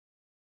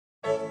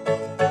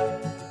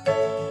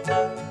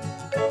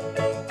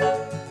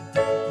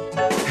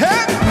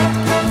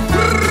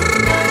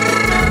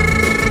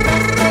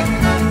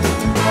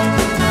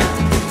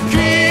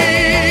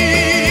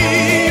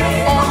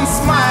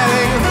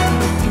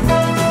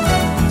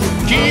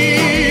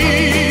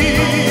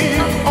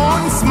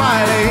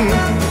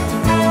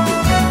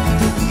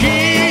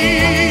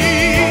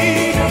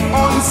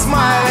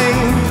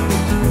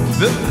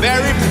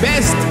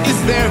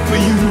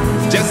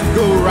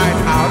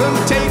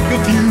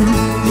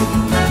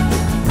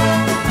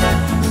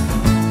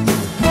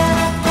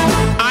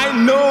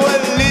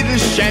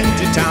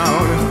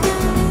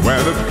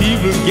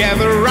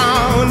Gather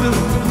round,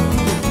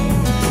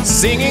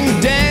 singing,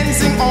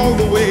 dancing all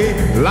the way,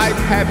 like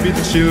happy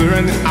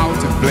children out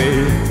to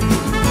play.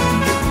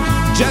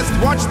 Just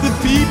watch the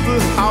people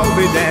how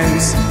they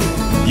dance,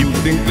 you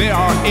think they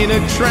are in a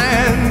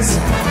trance.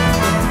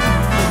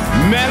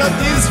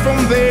 Melodies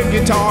from their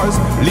guitars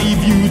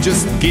leave you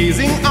just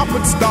gazing up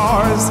at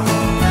stars.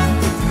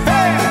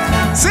 Hey,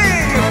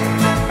 sing!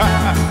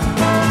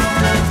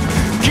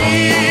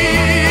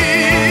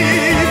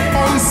 Keep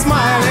on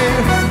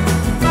smiling.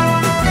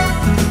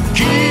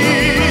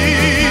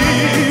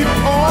 Keep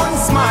on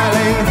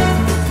smiling.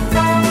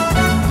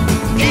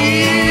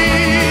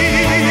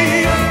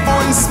 Keep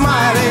on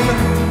smiling.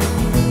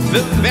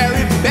 The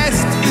very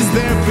best is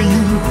there for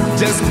you.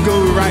 Just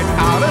go right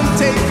out and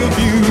take a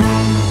view.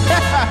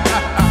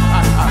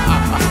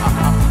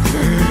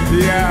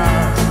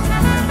 Yeah.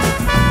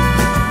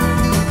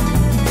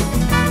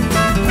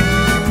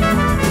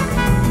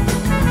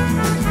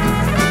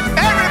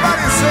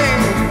 Everybody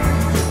sing.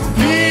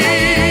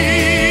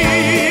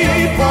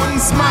 Keep on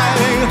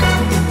smiling.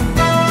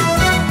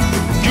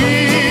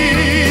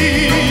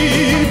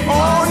 Keep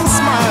on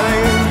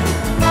smiling.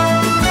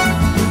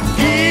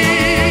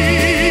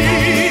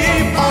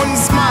 Keep on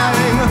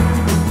smiling.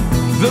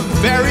 The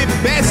very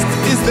best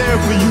is there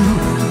for you.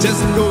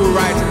 Just go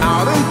right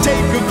out and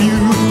take a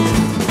view.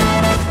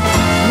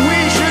 We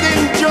should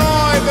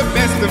enjoy the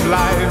best of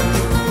life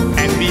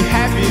and be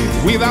happy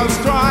without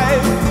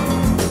strife.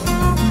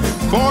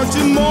 For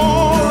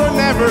tomorrow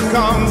never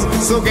comes,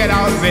 so get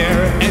out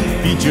there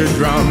and beat your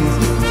drums.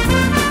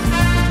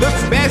 The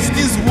best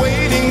is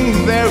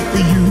waiting there for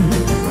you.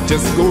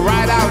 Just go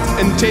right out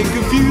and take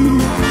a view.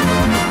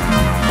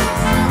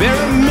 There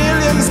are a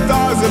million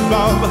stars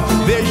above,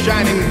 they're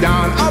shining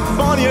down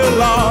upon your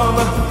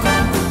love.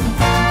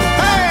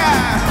 Hey!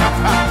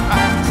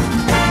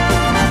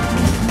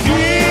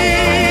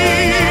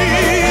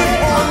 Keep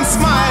on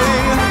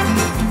smiling.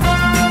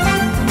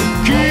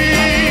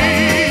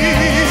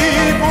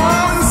 Keep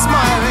on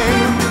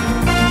smiling.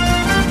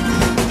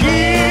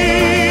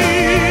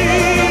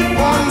 Keep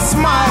on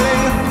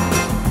smiling.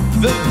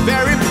 The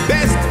very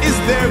best is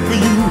there for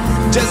you.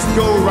 Just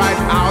go right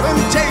out and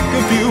take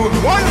a view.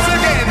 Once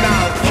again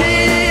now.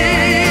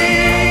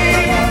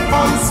 Keep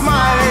on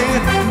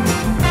smiling.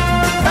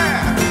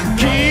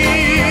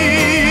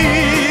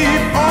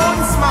 Keep on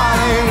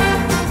smiling.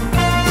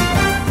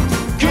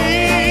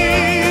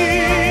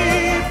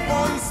 Keep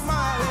on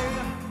smiling.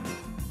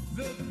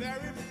 The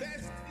very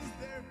best is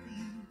there for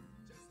you.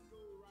 Just go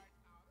right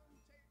out and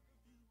take a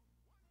view.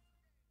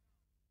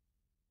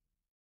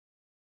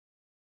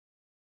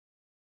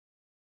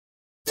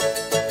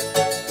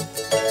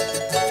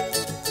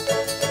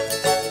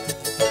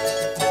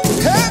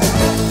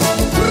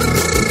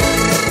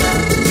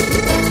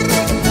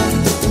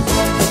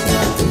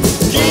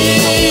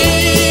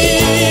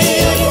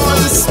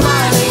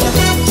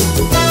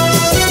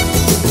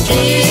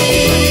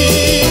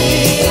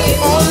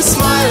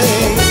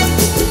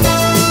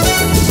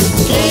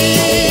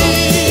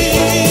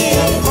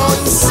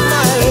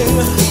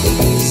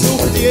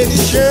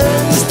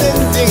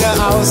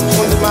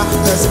 Und mach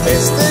das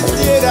Beste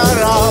dir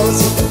daraus.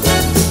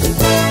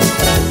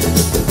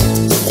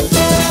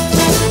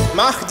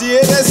 Mach dir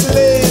das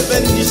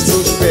Leben nicht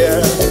so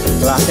schwer,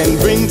 Lachen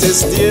bringt es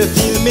dir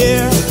viel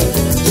mehr.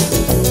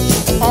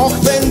 Auch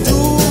wenn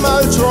du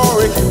mal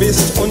traurig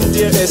bist und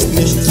dir es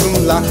nicht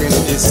zum Lachen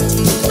ist.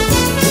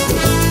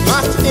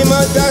 Mach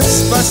immer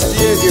das, was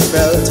dir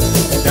gefällt,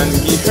 dann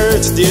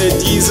gehört dir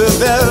diese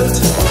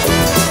Welt.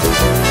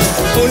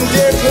 Und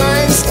der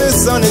kleinste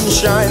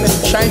Sonnenschein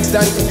scheint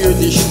dann für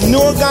dich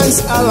nur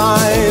ganz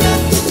allein.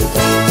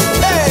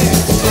 Hey!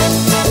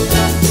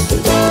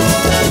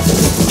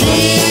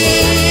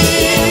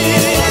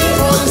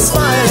 Keep on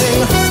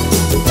smiling.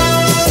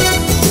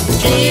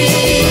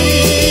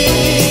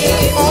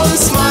 Keep on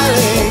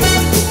smiling.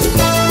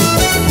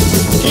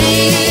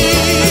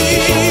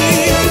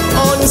 Keep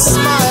on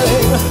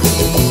smiling.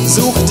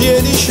 Such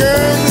dir die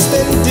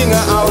schönsten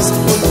Dinge aus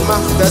und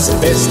mach das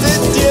Beste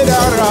dir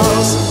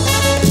daraus.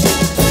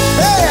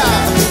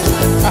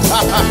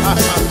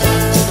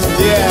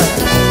 Yeah.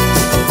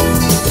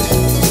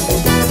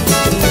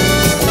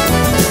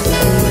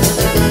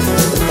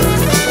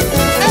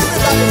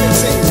 Everybody can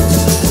sing.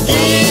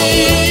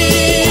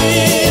 Keep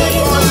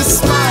on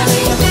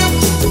smiling.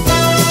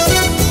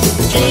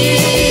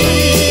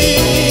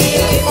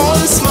 Keep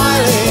on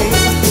smiling.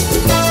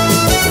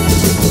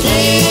 Keep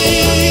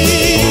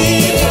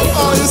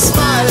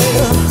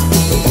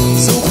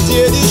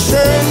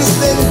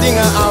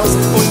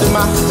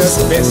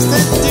Beste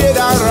dir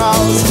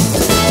daraus.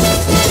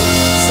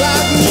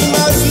 Sag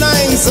niemals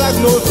nein, sag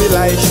nur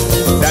vielleicht,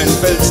 dann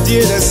fällt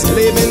dir das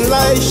Leben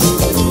leicht.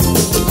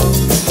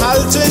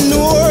 Halte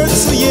nur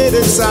zu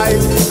jeder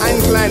Zeit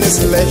ein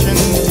kleines Lächeln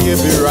dir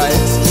bereit.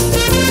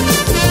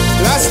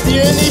 Lass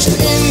dir nicht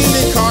in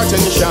die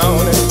Karten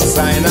schauen,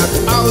 sei nach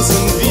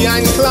außen wie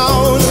ein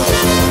Clown.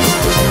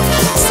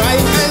 Zeig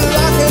ein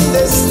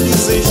lachendes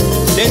Gesicht,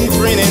 denn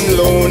Tränen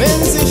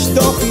lohnen sich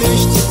doch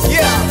nicht.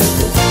 Yeah!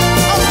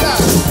 Hoppla!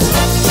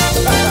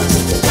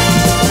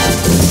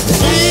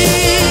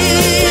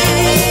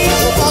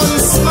 Keep on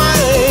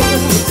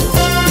smiling.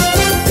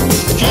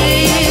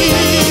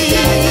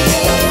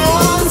 Keep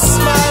on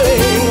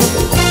smiling.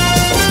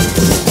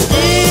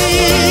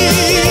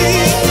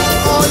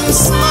 Keep on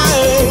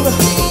smiling.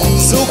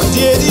 Such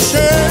dir die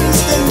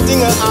schönsten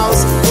Dinge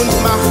aus und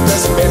mach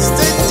das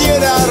Beste dir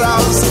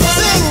daraus.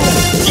 Sing!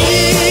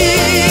 Keep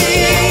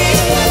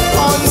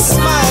on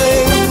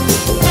smiling.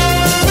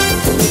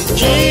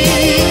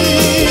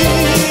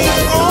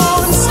 Keep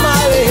on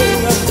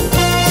smiling.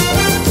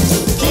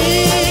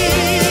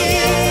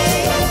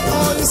 Keep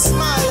on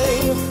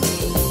smiling.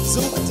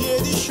 Such dir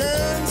die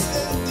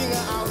schönsten Dinge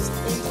aus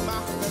und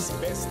mach das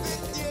Beste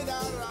dir